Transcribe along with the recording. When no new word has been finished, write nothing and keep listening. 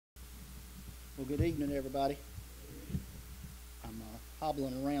Well, good evening, everybody. I'm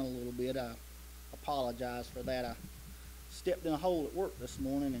hobbling around a little bit. I apologize for that. I stepped in a hole at work this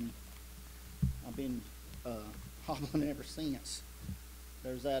morning, and I've been hobbling ever since.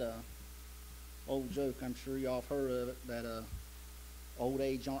 There's that old joke, I'm sure y'all have heard of it, that old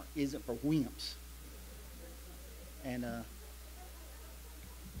age isn't for wimps. And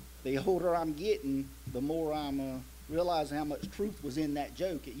the older I'm getting, the more I'm realizing how much truth was in that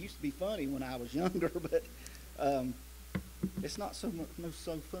joke. It used to be funny when I was younger, but it's not so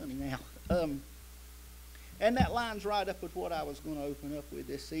funny now. And that lines right up with what I was going to open up with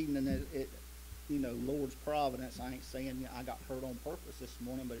this evening. Lord's providence. I ain't saying I got hurt on purpose this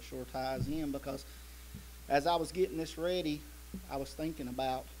morning, but it sure ties in because as I was getting this ready, I was thinking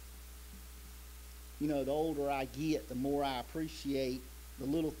about, the older I get, the more I appreciate the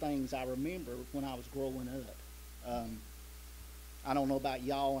little things I remember when I was growing up. I don't know about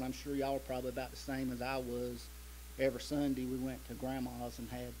y'all, and I'm sure y'all are probably about the same as I was. Every Sunday we went to Grandma's and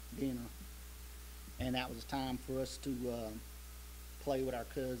had dinner, and that was a time for us to play with our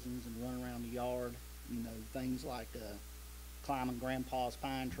cousins and run around the yard. Things like climbing Grandpa's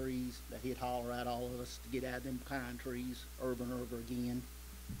pine trees that he'd holler at all of us to get out of them pine trees over and over again.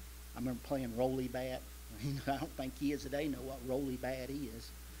 I remember playing rolly bat. I don't think kids today know what rolly bat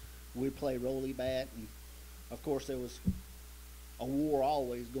is. We'd play rolly bat, and of course there was a war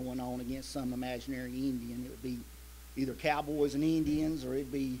always going on against some imaginary Indian. It would be either cowboys and Indians, or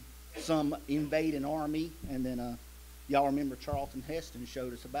it'd be some invading army. And then y'all remember Charlton Heston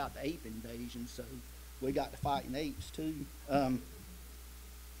showed us about the ape invasion, so we got to fighting apes too.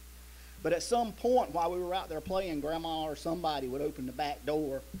 But at some point while we were out there playing, Grandma or somebody would open the back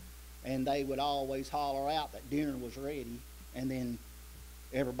door, and they would always holler out that dinner was ready, and then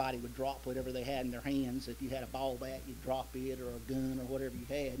everybody would drop whatever they had in their hands. If you had a ball bat, you'd drop it, or a gun, or whatever you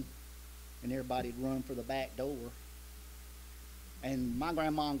had, and everybody'd run for the back door. And my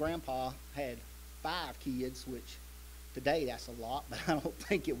grandma and grandpa had 5 kids, which today that's a lot, but I don't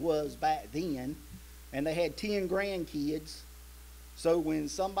think it was back then. And they had 10 grandkids. So when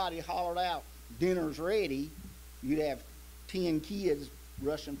somebody hollered out, dinner's ready, you'd have 10 kids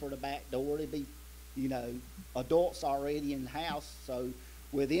rushing for the back door. It'd be, adults already in the house. So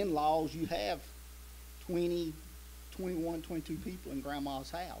with in-laws, you have 20, 21, 22 people in Grandma's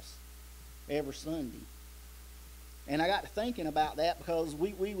house every Sunday. And I got to thinking about that because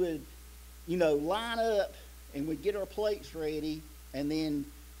we would, line up and we'd get our plates ready, and then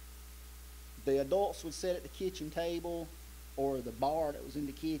the adults would sit at the kitchen table or the bar that was in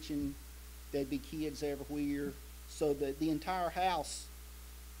the kitchen. There'd be kids everywhere. So the entire house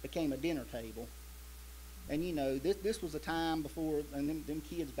became a dinner table. And this was a time before, and them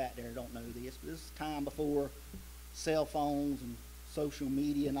kids back there don't know this, but this is a time before cell phones and social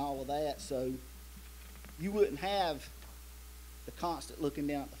media and all of that. So you wouldn't have the constant looking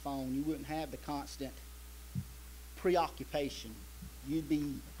down at the phone. You wouldn't have the constant preoccupation. You'd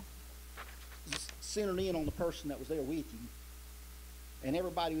be centered in on the person that was there with you. And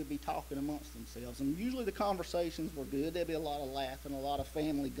everybody would be talking amongst themselves. And usually the conversations were good. There'd be a lot of laughing, a lot of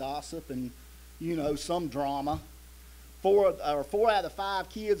family gossip, and, some drama. 4 out of the 5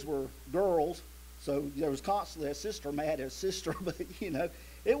 kids were girls. So there was constantly a sister mad at a sister, but,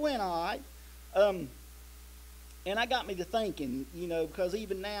 it went all right. And I got me to thinking, because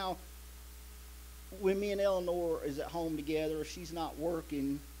even now, when me and Eleanor is at home together, if she's not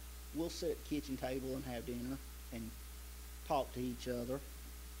working, we'll sit at the kitchen table and have dinner and talk to each other.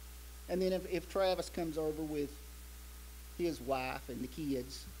 And then if Travis comes over with his wife and the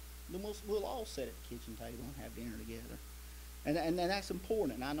kids, then we'll all sit at the kitchen table and have dinner together. And that's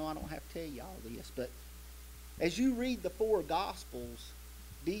important. And I know I don't have to tell you all this, but as you read the 4 Gospels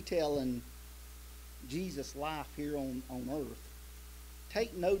detailing Jesus' life here on earth,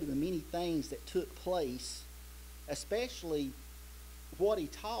 take note of the many things that took place, especially what he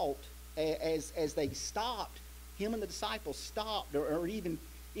taught as they stopped. Him and the disciples stopped, or even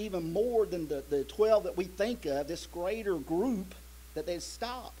more than the 12 that we think of, this greater group that they'd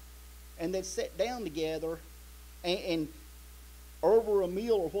stop. And they'd sit down together and over a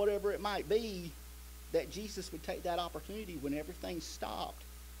meal or whatever it might be, that Jesus would take that opportunity when everything stopped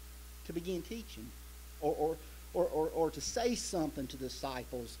to begin teaching or to say something to the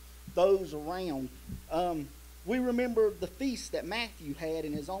disciples, those around. We remember the feast that Matthew had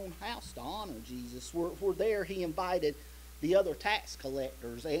in his own house to honor Jesus. Where there he invited the other tax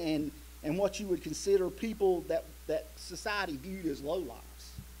collectors and what you would consider people that society viewed as lowlifes.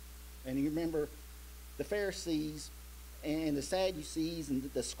 And you remember the Pharisees and the Sadducees and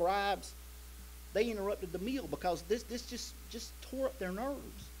the scribes, they interrupted the meal because this just tore up their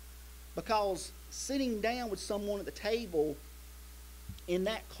nerves. Because sitting down with someone at the table in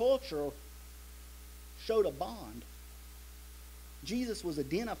that culture showed a bond. Jesus was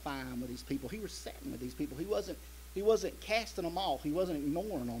identifying with these people. He was sitting with these people. He wasn't casting them off. He wasn't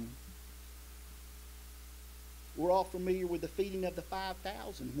ignoring them. We're all familiar with the feeding of the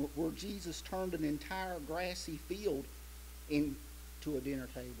 5,000, where Jesus turned an entire grassy field into a dinner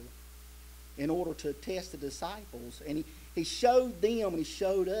table in order to test the disciples. And he showed them and he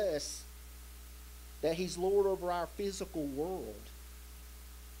showed us that he's Lord over our physical world.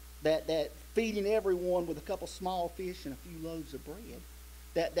 That feeding everyone with a couple small fish and a few loaves of bread,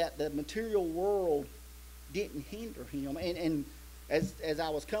 that the material world didn't hinder him. And as I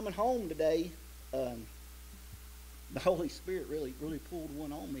was coming home today, the Holy Spirit really pulled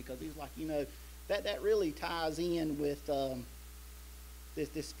one on me, because he's like, that really ties in with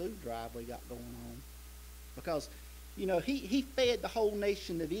this food drive we got going on. Because, he fed the whole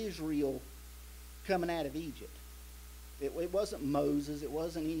nation of Israel coming out of Egypt. It wasn't Moses. It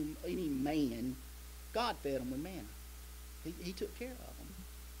wasn't any man. God fed them with manna. He took care of them.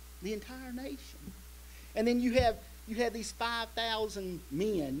 The entire nation. And then you have these 5,000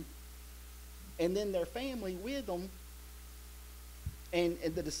 men, and then their family with them. And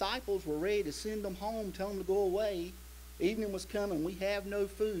the disciples were ready to send them home, tell them to go away. Evening was coming. We have no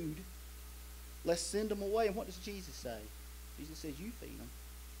food. Let's send them away. And what does Jesus say? Jesus says, you feed them.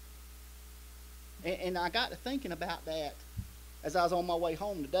 And I got to thinking about that as I was on my way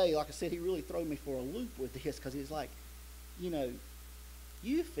home today. Like I said, he really threw me for a loop with this, because he's like,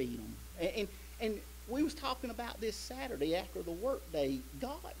 you feed them. And we was talking about this Saturday after the work day.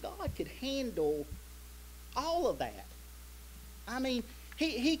 God could handle all of that. I mean,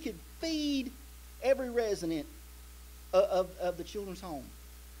 he could feed every resident of the children's home.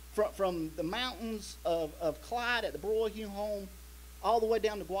 From the mountains of Clyde at the Broyhill home all the way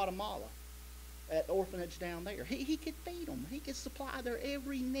down to Guatemala at the orphanage down there. He could feed them. He could supply their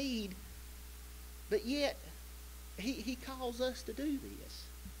every need. But yet, he calls us to do this.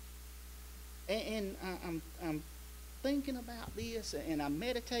 And I'm thinking about this, and I'm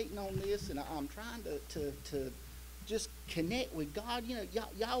meditating on this, and I'm trying to just connect with God.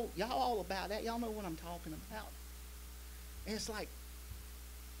 Y'all all about that. Y'all know what I'm talking about. And it's like,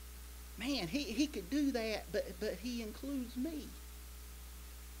 man, he could do that, but he includes me.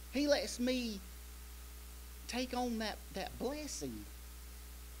 He lets me take on that blessing.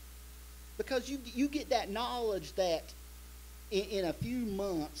 Because you get that knowledge that in a few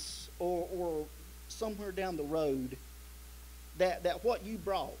months or somewhere down the road, that what you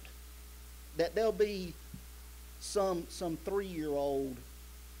brought, that there'll be some 3-year-old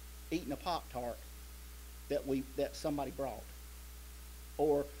eating a Pop-Tart that somebody brought,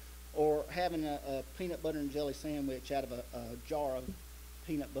 or having a peanut butter and jelly sandwich out of a jar of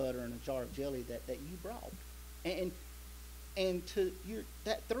peanut butter and a jar of jelly that you brought, and to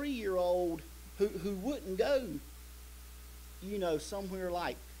that 3-year-old who wouldn't go, somewhere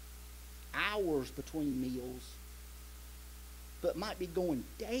like hours between meals, but might be going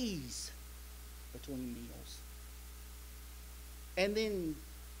days between meals. And then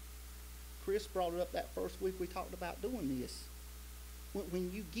Chris brought it up that first week we talked about doing this.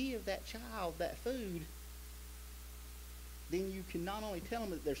 When you give that child that food, then you can not only tell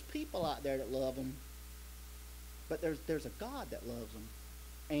them that there's people out there that love them, but there's a God that loves them.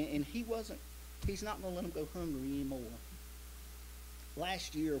 And he's not going to let them go hungry anymore.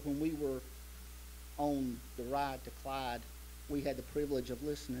 Last year when we were on the ride to Clyde, we had the privilege of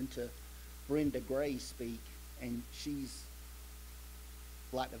listening to Brenda Gray speak, and she's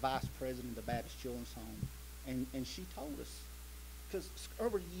like the vice president of the Baptist Children's Home. And she told us, because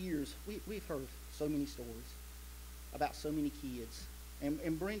over the years, we've heard so many stories about so many kids.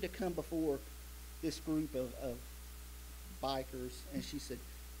 And Brenda come before this group of bikers, and she said,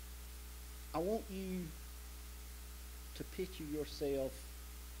 I want you to picture yourself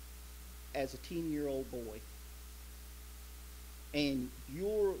as a 10-year-old boy. And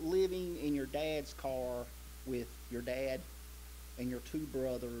you're living in your dad's car with your dad and your 2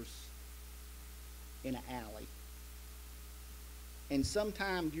 brothers in an alley. And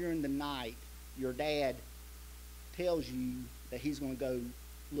sometime during the night, your dad tells you that he's going to go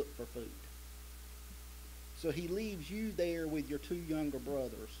look for food. So he leaves you there with your 2 younger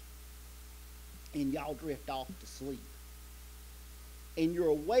brothers, and y'all drift off to sleep. And you're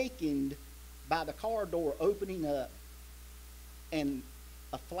awakened by the car door opening up and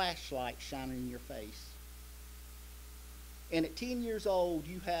a flashlight shining in your face. And at 10 years old,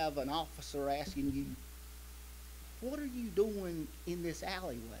 you have an officer asking you, what are you doing in this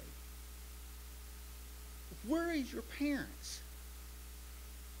alleyway? Where is your parents?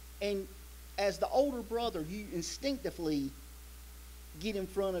 And as the older brother, you instinctively get in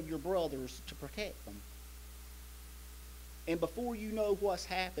front of your brothers to protect them. And before you know what's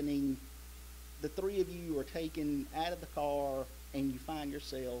happening, the three of you are taken out of the car and you find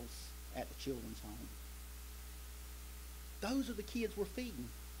yourselves at the children's home. Those are the kids we're feeding.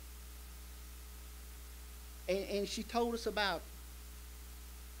 And she told us about,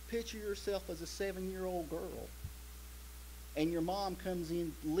 picture yourself as a 7-year-old girl, and your mom comes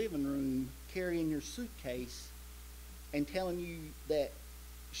in the living room carrying your suitcase and telling you that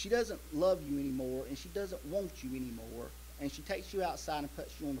she doesn't love you anymore and she doesn't want you anymore, and she takes you outside and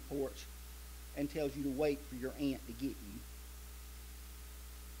puts you on the porch and tells you to wait for your aunt to get you.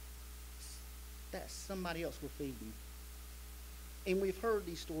 That's somebody else we're feeding. And we've heard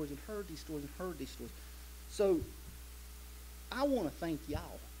these stories and heard these stories and heard these stories. So I want to thank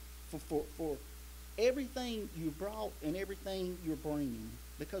y'all for everything you brought and everything you're bringing,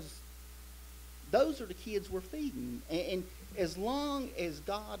 because those are the kids we're feeding. And as long as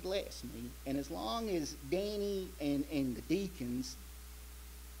God lets me, and as long as Danny and the deacons,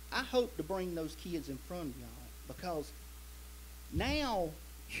 I hope to bring those kids in front of y'all, because now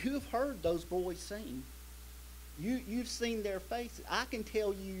you've heard those boys sing. You've seen their faces. I can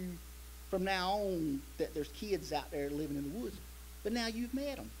tell you from now on that there's kids out there living in the woods, but now you've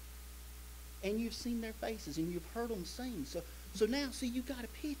met them, and you've seen their faces, and you've heard them sing. So now, see, you got a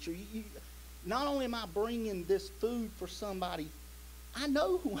picture. Not only am I bringing this food for somebody, I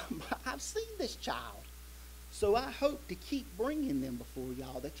know who I've seen this child. So I hope to keep bringing them before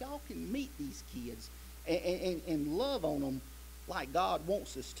y'all, that y'all can meet these kids and love on them like God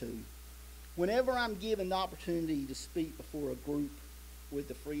wants us to. Whenever I'm given the opportunity to speak before a group with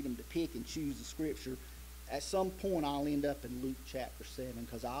the freedom to pick and choose the scripture, at some point I'll end up in Luke chapter 7,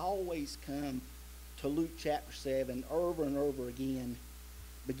 because I always come to Luke chapter 7 over and over again,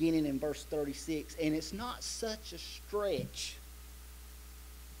 beginning in verse 36. And it's not such a stretch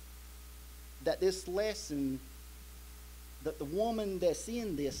that this lesson, that the woman that's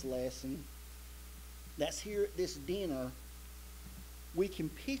in this lesson, that's here at this dinner, we can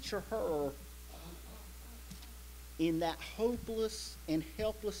picture her in that hopeless and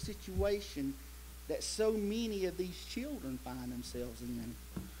helpless situation that so many of these children find themselves in.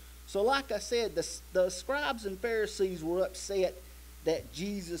 So like I said, the scribes and Pharisees were upset that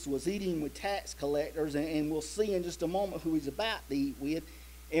Jesus was eating with tax collectors, and we'll see in just a moment who he's about to eat with.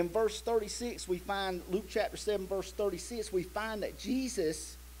 In verse 36, we find, Luke chapter 7, verse 36, we find that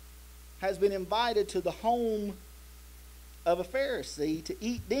Jesus has been invited to the home of a Pharisee to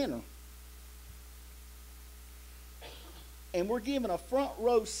eat dinner. And we're given a front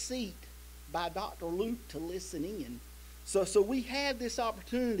row seat by Dr. Luke to listen in. So we have this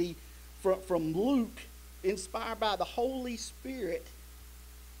opportunity from Luke, inspired by the Holy Spirit,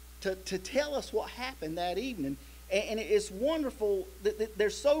 to tell us what happened that evening. And it's wonderful that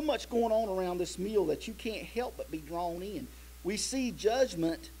there's so much going on around this meal that you can't help but be drawn in. We see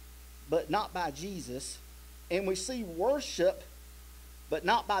judgment, but not by Jesus. And we see worship, but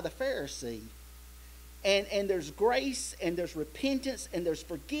not by the Pharisee. And there's grace, and there's repentance, and there's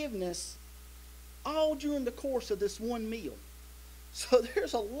forgiveness, all during the course of this one meal. So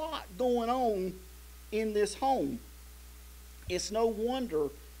there's a lot going on in this home. It's no wonder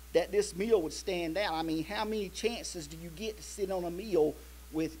that this meal would stand out. I mean, how many chances do you get to sit on a meal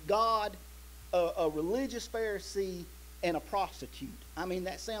with God, a religious Pharisee, and a prostitute? I mean,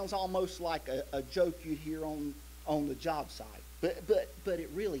 that sounds almost like a joke you'd hear on the job site. But it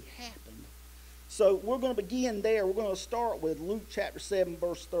really happened. So we're going to begin there. We're going to start with Luke chapter 7,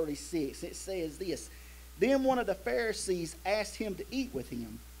 verse 36. It says this: Then one of the Pharisees asked him to eat with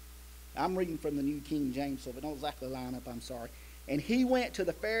him. I'm reading from the New King James, so if it don't exactly line up, I'm sorry. And he went to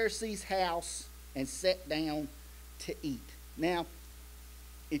the Pharisee's house and sat down to eat. Now,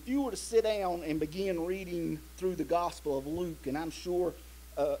 if you were to sit down and begin reading through the Gospel of Luke, and I'm sure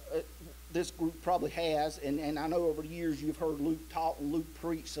this group probably has, and I know over the years you've heard Luke taught and Luke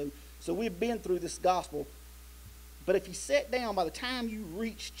preach, so we've been through this Gospel. But if you sat down, by the time you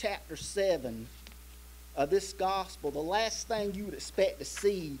reach chapter 7 of this Gospel, the last thing you would expect to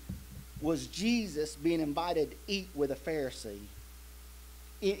see was Jesus being invited to eat with a Pharisee.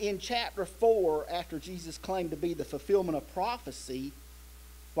 In chapter 4, after Jesus claimed to be the fulfillment of prophecy,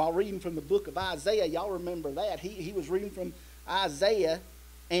 while reading from the book of Isaiah, y'all remember that. He was reading from Isaiah,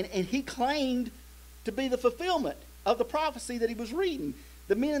 and he claimed to be the fulfillment of the prophecy that he was reading.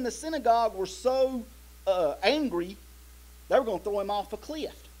 The men in the synagogue were so angry, they were going to throw him off a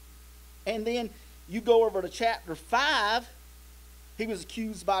cliff. And then you go over to chapter 5, he was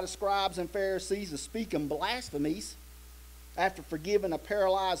accused by the scribes and Pharisees of speaking blasphemies. after forgiving a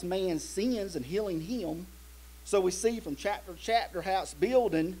paralyzed man's sins and healing him. So we see from chapter to chapter how it's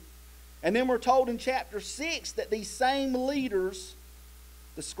building. And then we're told in chapter 6 that these same leaders,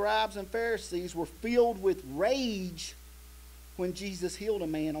 the scribes and Pharisees, were filled with rage when Jesus healed a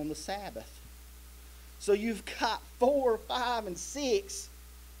man on the Sabbath. So you've got 4, 5, and 6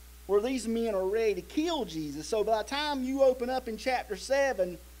 where these men are ready to kill Jesus. So by the time you open up in chapter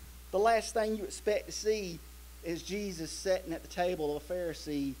 7, the last thing you expect to see is Jesus sitting at the table of a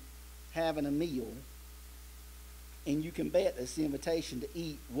Pharisee having a meal. And you can bet this invitation to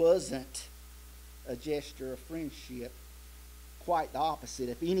eat wasn't a gesture of friendship. Quite the opposite.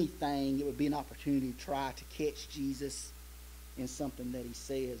 If anything, it would be an opportunity to try to catch Jesus in something that he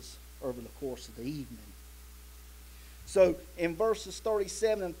says over the course of the evening. So in verses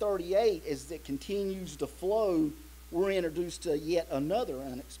 37 and 38, as it continues to flow, we're introduced to yet another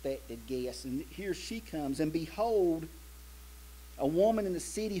unexpected guest. And here she comes. And behold, a woman in the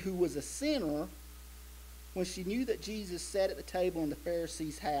city who was a sinner, when she knew that Jesus sat at the table in the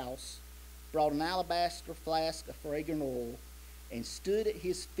Pharisee's house, brought an alabaster flask of fragrant oil, and stood at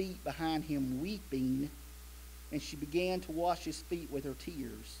his feet behind him weeping. And she began to wash his feet with her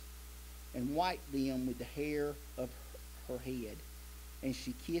tears, and wiped them with the hair of her head. And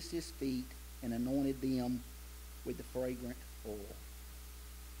she kissed his feet, and anointed them with the fragrant oil.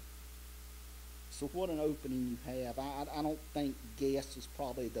 So what an opening you have. I don't think guest is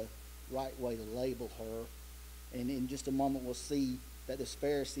probably the right way to label her. And in just a moment we'll see that this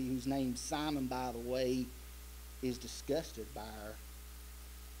Pharisee, whose name's Simon, by the way, is disgusted by her.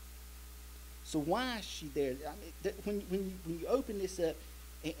 So why is she there? I mean, when you open this up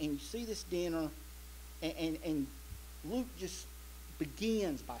and you see this dinner, and Luke just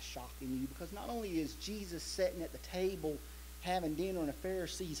begins by shocking you, because not only is Jesus sitting at the table having dinner in a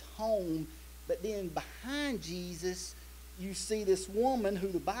Pharisee's home, but then behind Jesus you see this woman who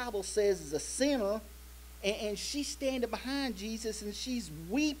the Bible says is a sinner, and she's standing behind Jesus and she's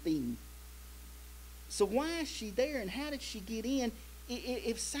weeping. So why is she there, and how did she get in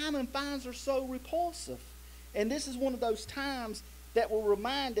if Simon finds her so repulsive? And this is one of those times that we're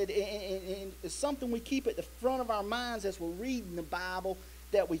reminded, and it's something we keep at the front of our minds as we're reading the Bible,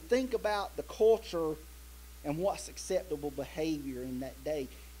 that we think about the culture and what's acceptable behavior in that day.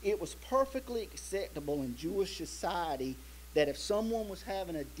 It was perfectly acceptable in Jewish society that if someone was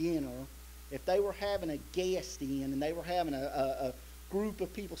having a dinner, if they were having a guest in and they were having a group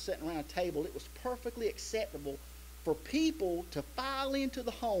of people sitting around a table, it was perfectly acceptable for people to file into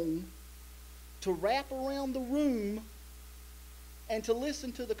the home, to wrap around the room, and to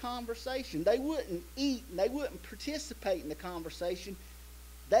listen to the conversation. They wouldn't eat and they wouldn't participate in the conversation.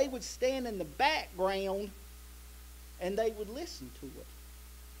 They would stand in the background and they would listen to it.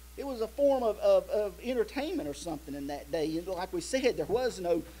 It was a form of entertainment or something in that day. Like we said, there was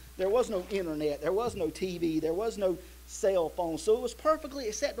no internet, there was no TV, there was no cell phone. So it was perfectly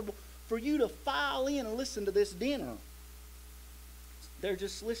acceptable for you to file in and listen to this dinner. They're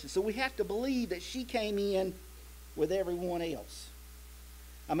just listening. So we have to believe that she came in with everyone else.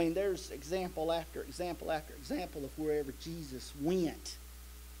 I mean, there's example after example after example of wherever Jesus went.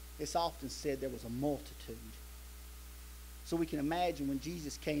 It's often said there was a multitude. So we can imagine when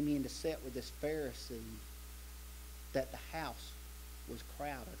Jesus came in to sit with this Pharisee, that the house was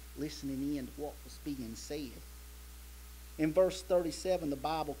crowded, listening in to what was being said. In verse 37, the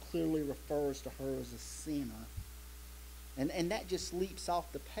Bible clearly refers to her as a sinner. And that just leaps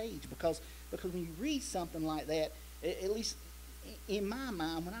off the page, because when you read something like that, at least in my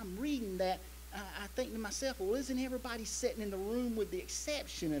mind, when I'm reading that, I think to myself, well, isn't everybody sitting in the room with the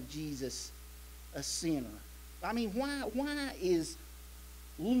exception of Jesus a sinner? I mean, why is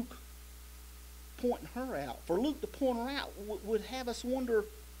Luke pointing her out? For Luke to point her out would have us wonder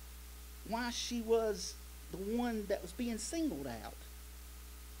why she was the one that was being singled out.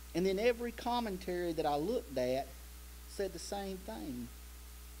 And then every commentary that I looked at said the same thing.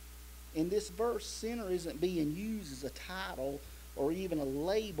 In this verse, sinner isn't being used as a title or even a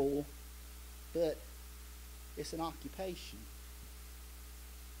label, but it's an occupation.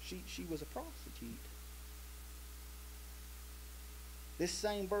 She was a prostitute. This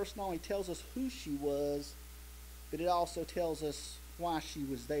same verse not only tells us who she was, but it also tells us why she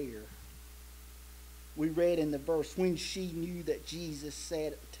was there. We read in the verse, when she knew that Jesus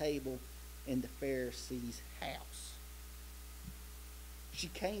sat at the table in the Pharisee's house. She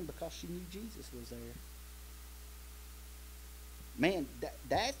came because she knew Jesus was there. Man,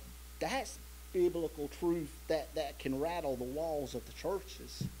 that's biblical truth that can rattle the walls of the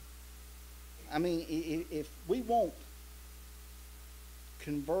churches. I mean, if we want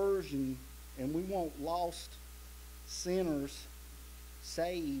conversion and we want lost sinners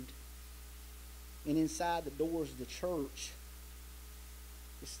saved. And inside the doors of the church,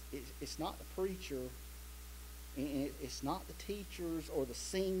 it's not the preacher, and it's not the teachers or the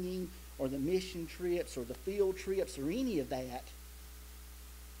singing or the mission trips or the field trips or any of that.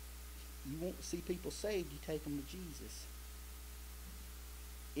 You want to see people saved, you take them to Jesus.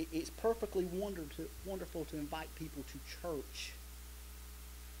 It's perfectly wonderful to invite people to church.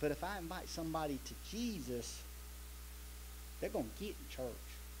 But if I invite somebody to Jesus, they're going to get in church.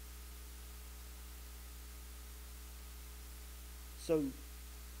 So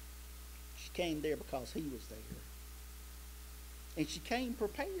she came there because he was there. And she came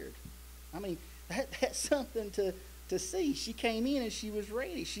prepared. I mean, that's something to see. She came in and she was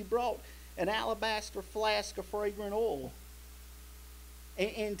ready. She brought an alabaster flask of fragrant oil.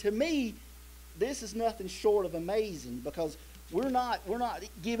 And to me, this is nothing short of amazing, because we're not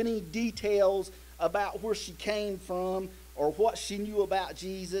giving any details about where she came from or what she knew about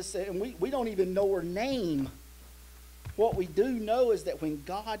Jesus, and we don't even know her name. What we do know is that when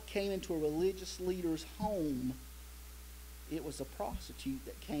God came into a religious leader's home, it was a prostitute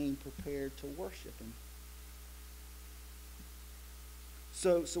that came prepared to worship him.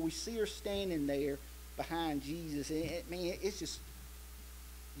 So we see her standing there behind Jesus, and it's just,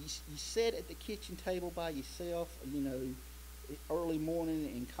 you sit at the kitchen table by yourself, early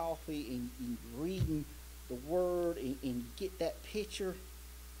morning and coffee, and reading the Word, and you get that picture,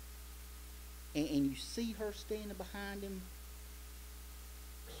 and you see her standing behind him,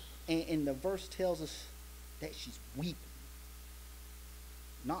 and the verse tells us that she's weeping,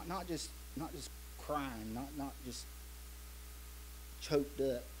 not just crying, not just choked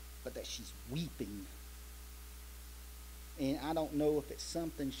up, but that she's weeping. And I don't know if it's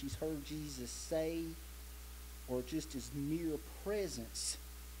something she's heard Jesus say, or just his mere presence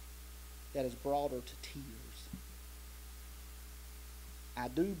that has brought her to tears. I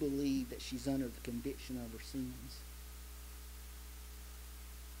do believe that she's under the conviction of her sins.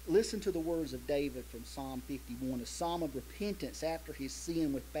 Listen to the words of David from Psalm 51, a psalm of repentance after his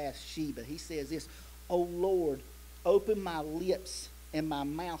sin with Bathsheba. He says this, "O Lord, open my lips, and my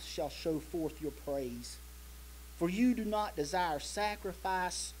mouth shall show forth your praise. For you do not desire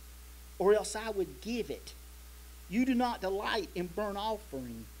sacrifice, or else I would give it. You do not delight in burnt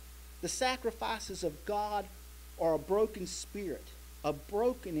offering. The sacrifices of God are a broken spirit, a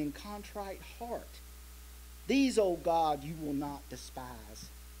broken and contrite heart. These, O God, you will not despise."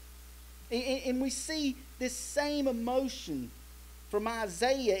 And we see this same emotion from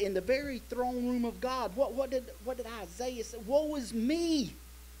Isaiah in the very throne room of God. What did Isaiah say? "Woe is me,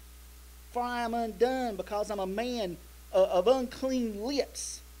 for I am undone, because I'm a man of unclean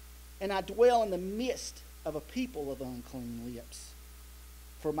lips, and I dwell in the midst of a people of unclean lips.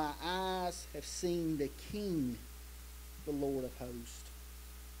 For my eyes have seen the King, the Lord of hosts."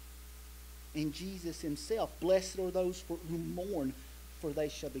 And Jesus himself, "Blessed are those who mourn, for they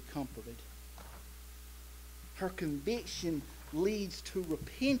shall be comforted." Her conviction leads to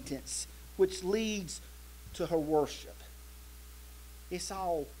repentance, which leads to her worship. It's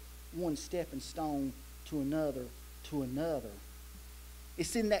all one stepping stone to another, to another.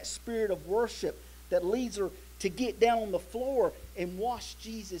 It's in that spirit of worship that leads her to get down on the floor and wash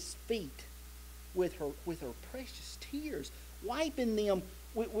Jesus' feet with her precious tears, wiping them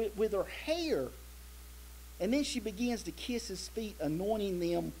with her hair. And then she begins to kiss his feet, anointing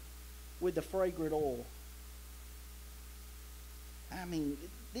them with the fragrant oil. I mean,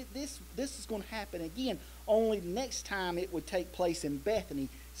 this is going to happen again, only the next time it would take place in Bethany,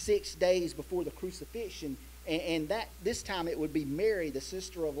 6 days before the crucifixion. And that this time it would be Mary, the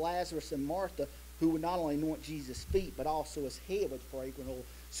sister of Lazarus and Martha, who would not only anoint Jesus' feet, but also his head with fragrant oil.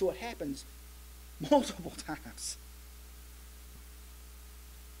 So it happens multiple times.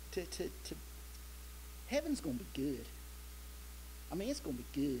 Heaven's going to be good. I mean, it's going to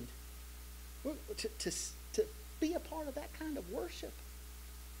be good. To be a part of that kind of worship,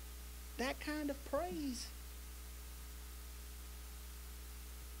 that kind of praise.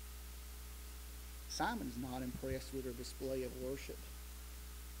 Simon's not impressed with her display of worship.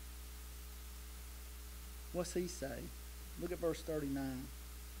 What's he say? Look at verse 39.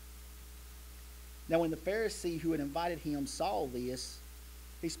 "Now when the Pharisee who had invited him saw this,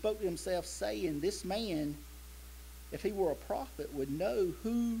 he spoke to himself, saying, This man, if he were a prophet, would know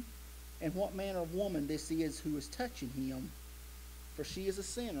who and what manner of woman this is who is touching him, for she is a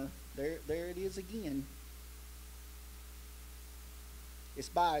sinner." There it is again. It's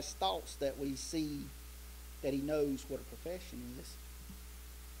by his thoughts that we see that he knows what a profession is.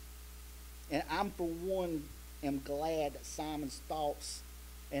 And I'm, for one, am glad that Simon's thoughts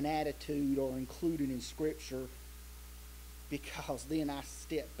and attitude are included in Scripture, because then I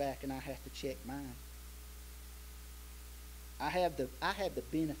step back and I have to check mine. I have the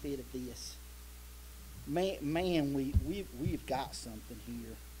benefit of this. Man, we've got something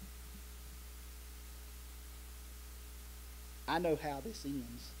here. I know how this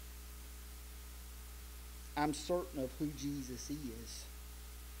ends. I'm certain of who Jesus is.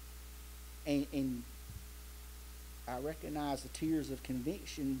 And I recognize the tears of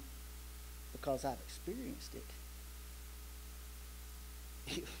conviction because I've experienced it.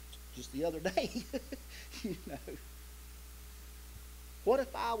 Just the other day, you know. What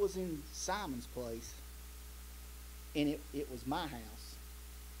if I was in Simon's place and it was my house?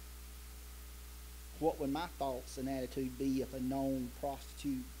 What would my thoughts and attitude be if a known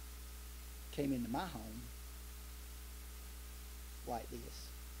prostitute came into my home like this?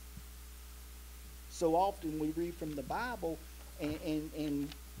 So often we read from the Bible and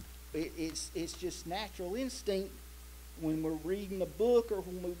it's just natural instinct. When we're reading a book or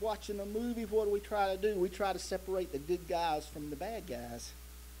when we're watching a movie, what do we try to do? We try to separate the good guys from the bad guys.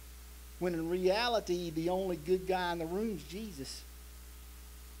 When in reality, the only good guy in the room is Jesus.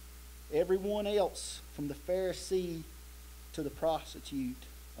 Everyone else, from the Pharisee to the prostitute,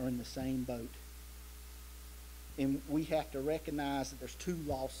 are in the same boat. And we have to recognize that there's two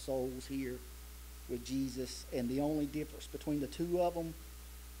lost souls here with Jesus, and the only difference between the two of them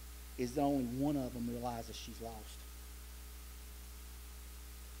is that only one of them realizes she's lost.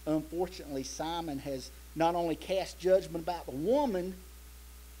 Unfortunately, Simon has not only cast judgment about the woman,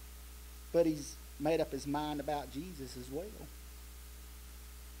 but he's made up his mind about Jesus as well.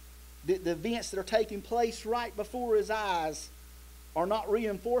 The events that are taking place right before his eyes are not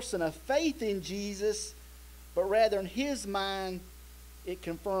reinforcing a faith in Jesus, but rather in his mind, it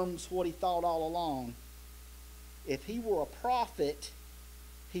confirms what he thought all along. If he were a prophet,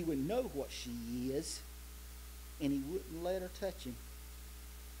 he would know what she is, and he wouldn't let her touch him.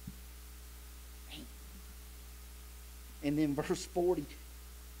 And then verse 40,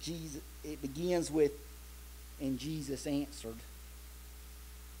 it begins with, and Jesus answered.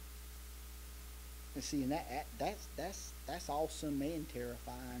 And see, and that's awesome and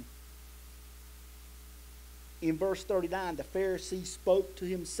terrifying. In verse 39, the Pharisee spoke to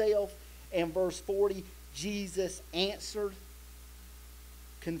himself. And verse 40, Jesus answered,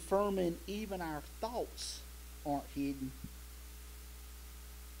 confirming even our thoughts aren't hidden.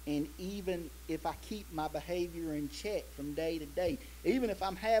 And even if I keep my behavior in check from day to day, even if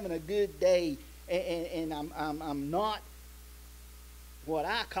I'm having a good day and I'm not what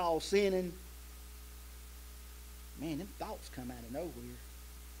I call sinning, man, them thoughts come out of nowhere.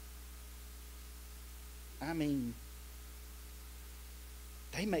 I mean,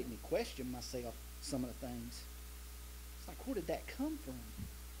 they make me question myself, some of the things. It's like, where did that come from?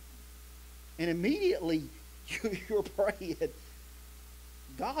 And immediately you're praying,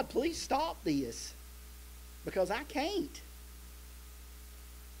 God, please stop this, because I can't.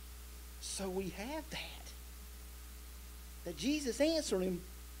 So we have that Jesus answered him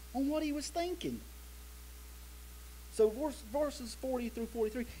on what he was thinking. So verses 40 through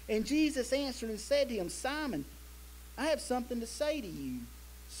 43, and Jesus answered and said to him, Simon, I have something to say to you.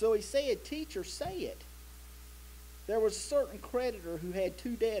 So he said, Teacher, say it. There was a certain creditor who had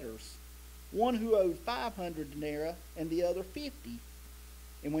two debtors, one who owed 500 denarii and the other 50.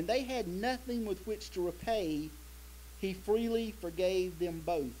 And when they had nothing with which to repay, he freely forgave them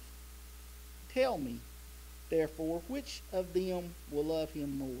both. Tell me, therefore, which of them will love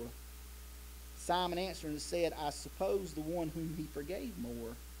him more? Simon answered and said, I suppose the one whom he forgave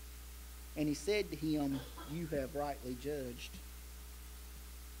more. And he said to him, You have rightly judged.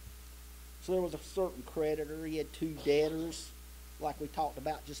 So there was a certain creditor. He had two debtors, like we talked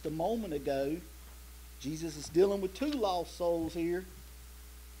about just a moment ago. Jesus is dealing with two lost souls here.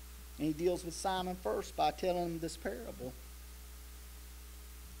 And he deals with Simon first by telling him this parable.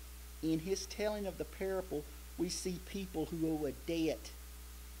 In his telling of the parable, we see people who owe a debt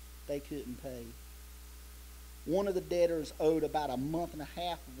they couldn't pay. One of the debtors owed about a month and a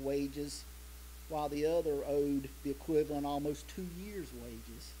half of wages, while the other owed the equivalent almost 2 years'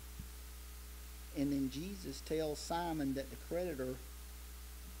 wages. And then Jesus tells Simon that the creditor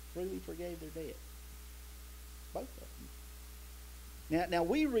freely forgave their debt. Both of them. Now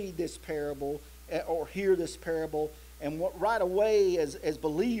we read this parable or hear this parable, and what right away as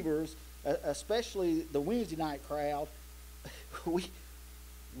believers, especially the Wednesday night crowd,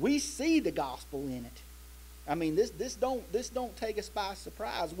 we see the gospel in it. I mean, this don't take us by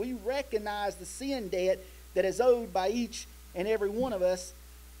surprise. We recognize the sin debt that is owed by each and every one of us,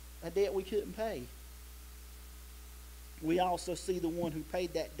 a debt we couldn't pay. We also see the one who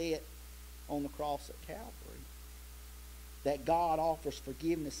paid that debt on the cross at Calvary. that God offers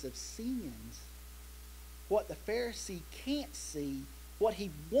forgiveness of sins. What the Pharisee can't see, what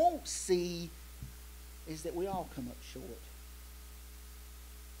he won't see, is that we all come up short.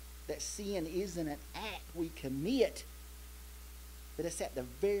 That sin isn't an act we commit, but it's at the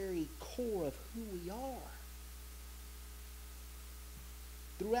very core of who we are.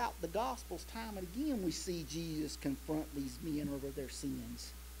 Throughout the Gospels, time and again, we see Jesus confront these men over their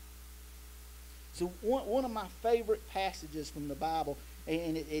sins. So one of my favorite passages from the Bible,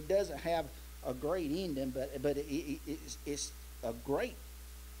 and it doesn't have a great ending, but it's a great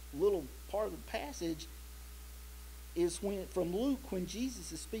little part of the passage, is from Luke, when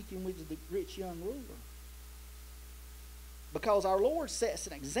Jesus is speaking with the rich young ruler. Because our Lord sets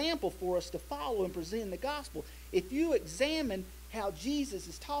an example for us to follow and present the gospel. If you examine how Jesus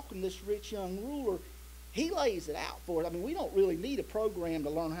is talking to this rich young ruler, he lays it out for us. I mean, we don't really need a program to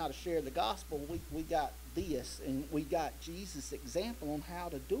learn how to share the gospel. We got this, and we got Jesus' example on how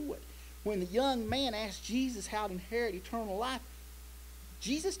to do it. When the young man asked Jesus how to inherit eternal life,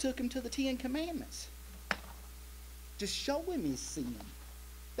 Jesus took him to the 10 Commandments. Just show him his sin.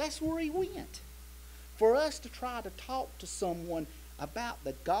 That's where he went. For us to try to talk to someone about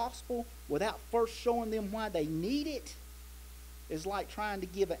the gospel without first showing them why they need it is like trying to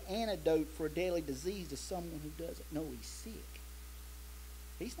give an antidote for a deadly disease to someone who doesn't know he's sick.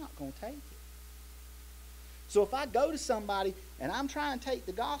 He's not going to take it. So if I go to somebody and I'm trying to take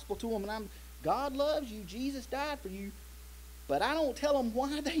the gospel to them, and God loves you, Jesus died for you, but I don't tell them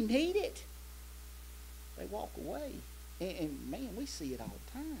why they need it, they walk away. And man, we see it all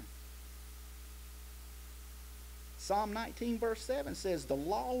the time. Psalm 19 verse 7 says, "The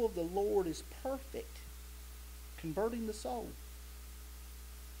law of the Lord is perfect, converting the soul."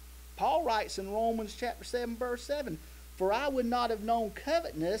 Paul writes in Romans chapter 7 verse 7, "For I would not have known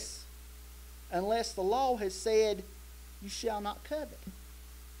covetousness unless the law has said, you shall not covet."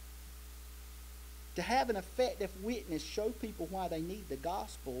 To have an effective witness, show people why they need the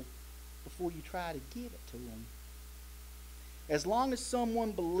gospel before you try to give it to them. As long as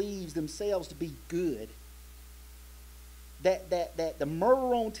someone believes themselves to be good, that the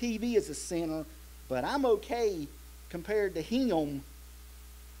murderer on TV is a sinner, but I'm okay compared to him,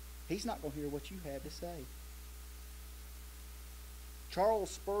 he's not going to hear what you have to say. Charles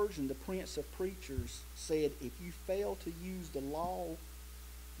Spurgeon, the Prince of Preachers, said, "If you fail to use the law,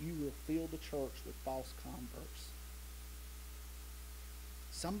 you will fill the church with false converts."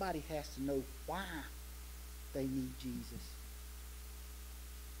 Somebody has to know why they need Jesus.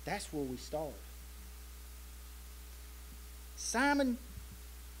 That's where we start. Simon,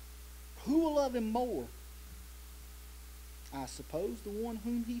 who will love him more? I suppose the one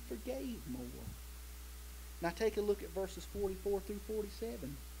whom he forgave more. Now take a look at verses 44 through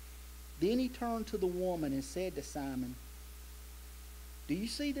 47. Then he turned to the woman and said to Simon, "Do you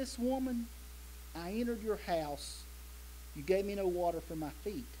see this woman? I entered your house. You gave me no water for my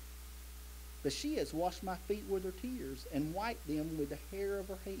feet, but she has washed my feet with her tears and wiped them with the hair of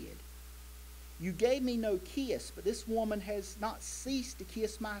her head. You gave me no kiss, but this woman has not ceased to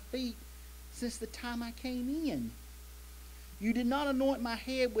kiss my feet since the time I came in. You did not anoint my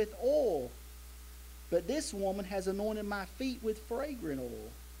head with oil, but this woman has anointed my feet with fragrant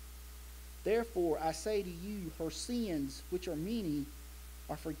oil. Therefore I say to you, her sins, which are many,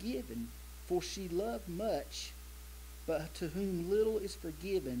 are forgiven, for she loved much, but to whom little is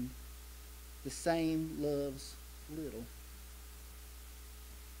forgiven, the same loves little."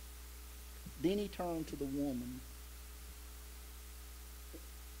 Then he turned to the woman.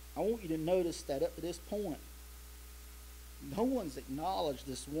 I want you to notice that up to this point, no one's acknowledged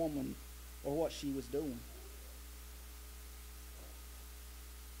this woman or what she was doing.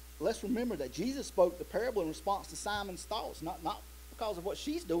 Let's remember that Jesus spoke the parable in response to Simon's thoughts, not because of what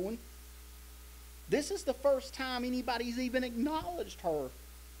she's doing. This is the first time anybody's even acknowledged her.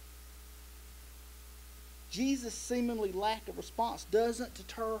 Jesus' seemingly lack of response doesn't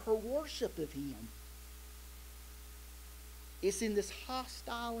deter her worship of him. It's in this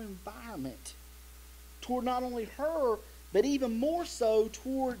hostile environment toward not only her, but even more so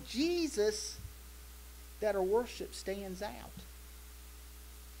toward Jesus, that her worship stands out.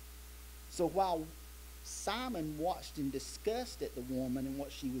 So while Simon watched in disgust at the woman and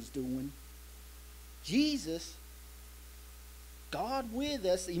what she was doing, Jesus, God with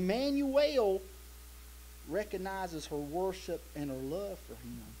us, Emmanuel, recognizes her worship and her love for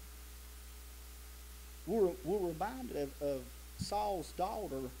him. We're reminded of Saul's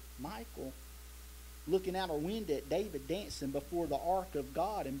daughter, Michal, looking out her window at David dancing before the ark of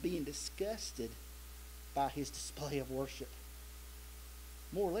God and being disgusted by his display of worship.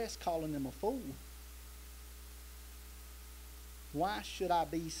 More or less calling him a fool. Why should I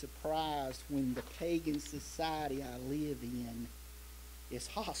be surprised when the pagan society I live in is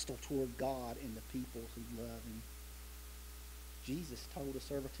hostile toward God and the people who love Him? Jesus told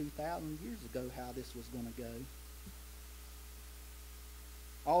us over 2,000 years ago how this was going to go.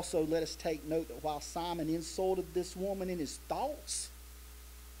 Also, let us take note that while Simon insulted this woman in his thoughts,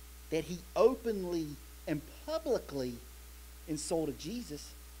 that he openly and publicly insulted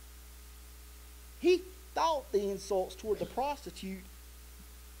Jesus. He thought the insults toward the prostitute.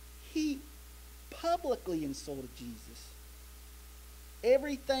 He publicly insulted Jesus.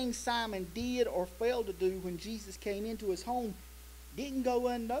 Everything Simon did or failed to do when Jesus came into his home didn't go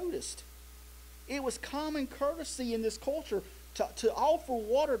unnoticed. It was common courtesy in this culture to offer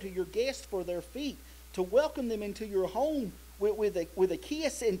water to your guests for their feet, to welcome them into your home with a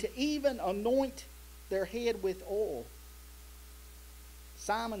kiss, and to even anoint their head with oil.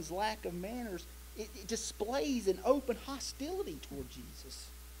 Simon's lack of manners, it displays an open hostility toward Jesus.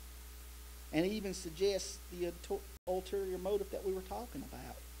 And it even suggests the ulterior motive that we were talking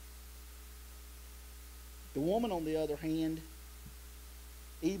about. The woman, on the other hand,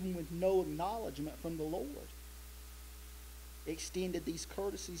 even with no acknowledgement from the Lord, extended these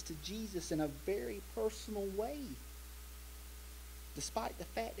courtesies to Jesus in a very personal way, despite the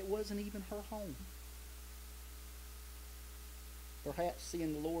fact it wasn't even her home. Perhaps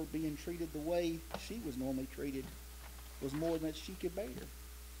seeing the Lord being treated the way she was normally treated was more than she could bear.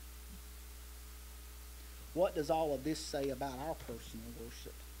 What does all of this say about our personal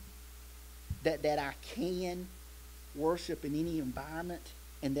worship? That I can worship in any environment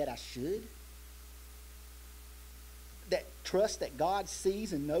and that I should? That trust that God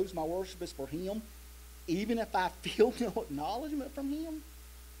sees and knows my worship is for Him, even if I feel no acknowledgement from Him?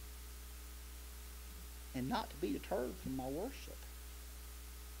 And not to be deterred from my worship.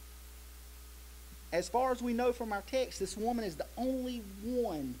 As far as we know from our text, this woman is the only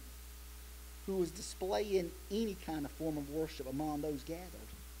one who was displaying any kind of form of worship among those gathered.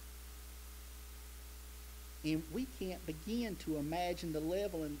 And we can't begin to imagine the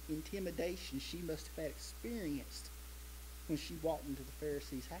level of intimidation she must have had experienced when she walked into the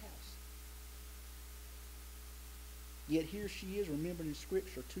Pharisee's house. Yet here she is, remembered in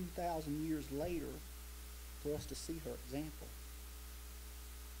Scripture 2,000 years later for us to see her example.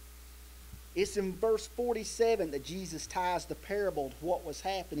 It's in verse 47 that Jesus ties the parable to what was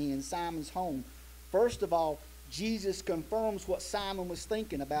happening in Simon's home. First of all, Jesus confirms what Simon was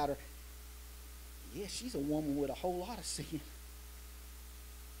thinking about her. Yeah, she's a woman with a whole lot of sin.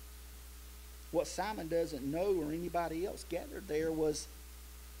 What Simon doesn't know, or anybody else gathered there, was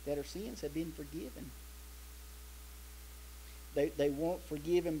that her sins had been forgiven. They weren't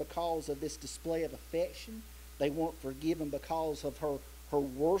forgiven because of this display of affection. They weren't forgiven because of her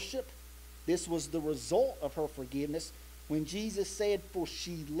worship. This was the result of her forgiveness. When Jesus said, "For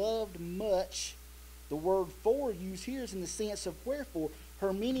she loved much," the word "for" used here is in the sense of wherefore.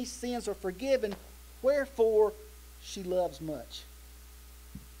 Her many sins are forgiven, wherefore she loves much.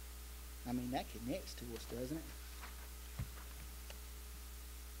 I mean, that connects to us, doesn't it?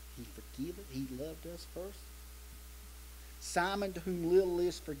 He forgave it. He loved us first. Simon, to whom little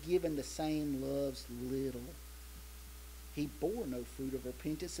is forgiven, the same loves little. He bore no fruit of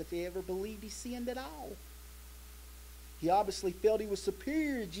repentance if he ever believed he sinned at all. He obviously felt he was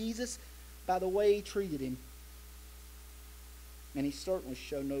superior to Jesus by the way he treated him. And he certainly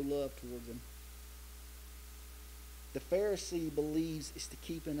showed no love towards him. The Pharisee believes it's the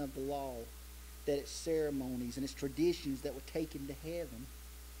keeping of the law, that it's ceremonies and it's traditions that would take him to heaven.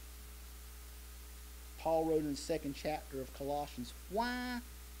 Paul wrote in the 2nd chapter of Colossians, "Why,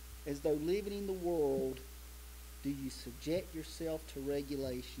 as though living in the world, do you subject yourself to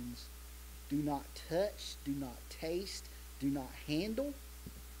regulations? Do not touch, do not taste, do not handle.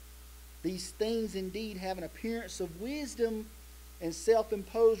 These things indeed have an appearance of wisdom and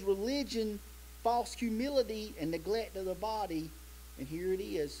self-imposed religion, false humility and neglect of the body," and here it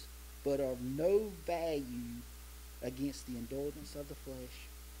is, "but of no value against the indulgence of the flesh."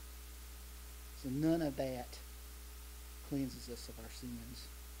 So none of that cleanses us of our sins.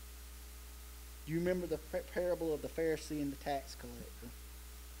 Do you remember the parable of the Pharisee and the tax collector?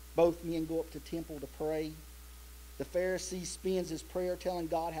 Both men go up to the temple to pray. The Pharisee spends his prayer telling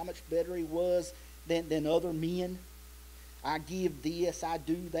God how much better he was than other men. I give this, I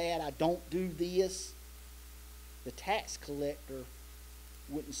do that, I don't do this. The tax collector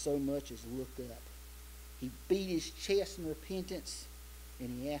wouldn't so much as look up. He beat his chest in repentance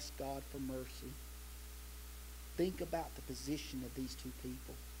and he asked God for mercy. Think about the position of these two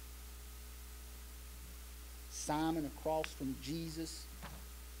people. Simon across from Jesus,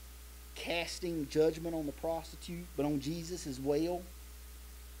 casting judgment on the prostitute, but on Jesus as well.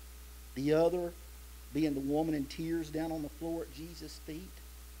 The other being the woman in tears down on the floor at Jesus' feet.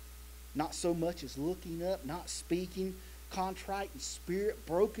 Not so much as looking up, not speaking, contrite in spirit,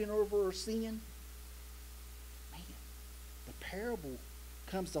 broken over her sin. Man, the parable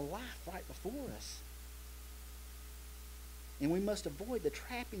comes to life right before us. And we must avoid the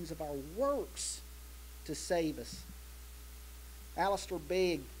trappings of our works to save us. Alistair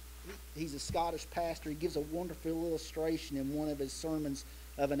Begg, he's a Scottish pastor. He gives a wonderful illustration in one of his sermons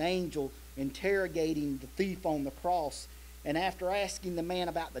of an angel interrogating the thief on the cross. And after asking the man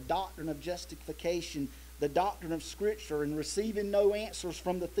about the doctrine of justification, the doctrine of Scripture, and receiving no answers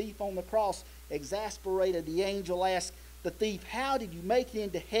from the thief on the cross, exasperated, the angel asked the thief, "How did you make it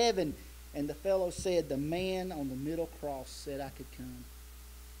into heaven?" And the fellow said, "The man on the middle cross said I could come."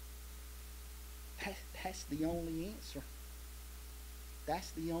 That's the only answer. That's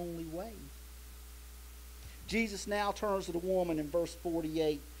the only way. Jesus now turns to the woman in verse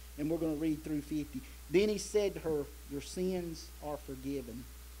 48, and we're going to read through 50. Then he said to her, "Your sins are forgiven."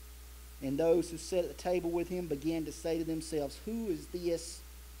 And those who sat at the table with him began to say to themselves, "Who is this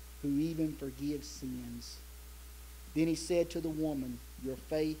who even forgives sins?" Then he said to the woman, "Your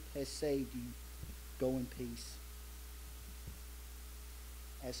faith has saved you. Go in peace."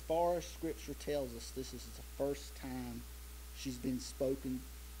 As far as Scripture tells us, this is the first time she's been spoken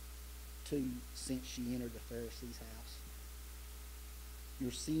to since she entered the Pharisee's house.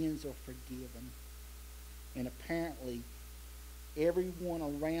 Your sins are forgiven. And apparently, everyone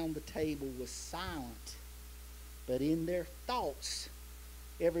around the table was silent. But in their thoughts,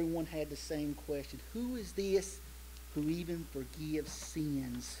 everyone had the same question. Who is this who even forgives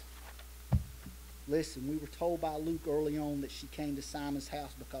sins? Listen, we were told by Luke early on that she came to Simon's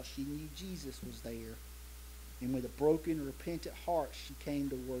house because she knew Jesus was there. And with a broken, repentant heart, she came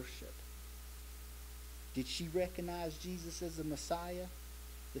to worship. Did she recognize Jesus as the Messiah,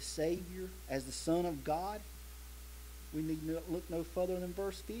 the Savior, as the Son of God? We need to look no further than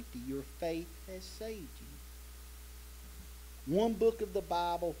verse 50. Your faith has saved you. One book of the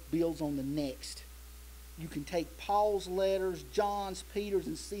Bible builds on the next. You can take Paul's letters, John's, Peter's,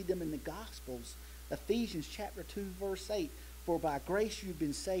 and see them in the Gospels. Ephesians chapter 2, verse 8. For by grace you've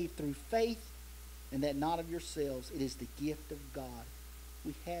been saved through faith, and that not of yourselves. It is the gift of God.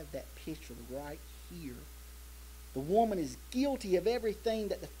 We have that picture right here. The woman is guilty of everything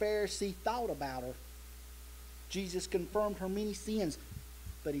that the Pharisee thought about her. Jesus confirmed her many sins,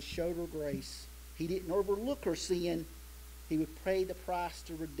 but he showed her grace. He didn't overlook her sin. He would pay the price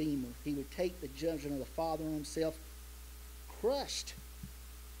to redeem her. He would take the judgment of the Father on himself, crushed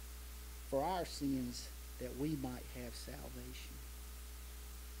for our sins, that we might have salvation.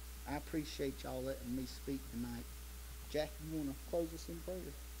 I appreciate y'all letting me speak tonight. Jack, you want to close us in prayer?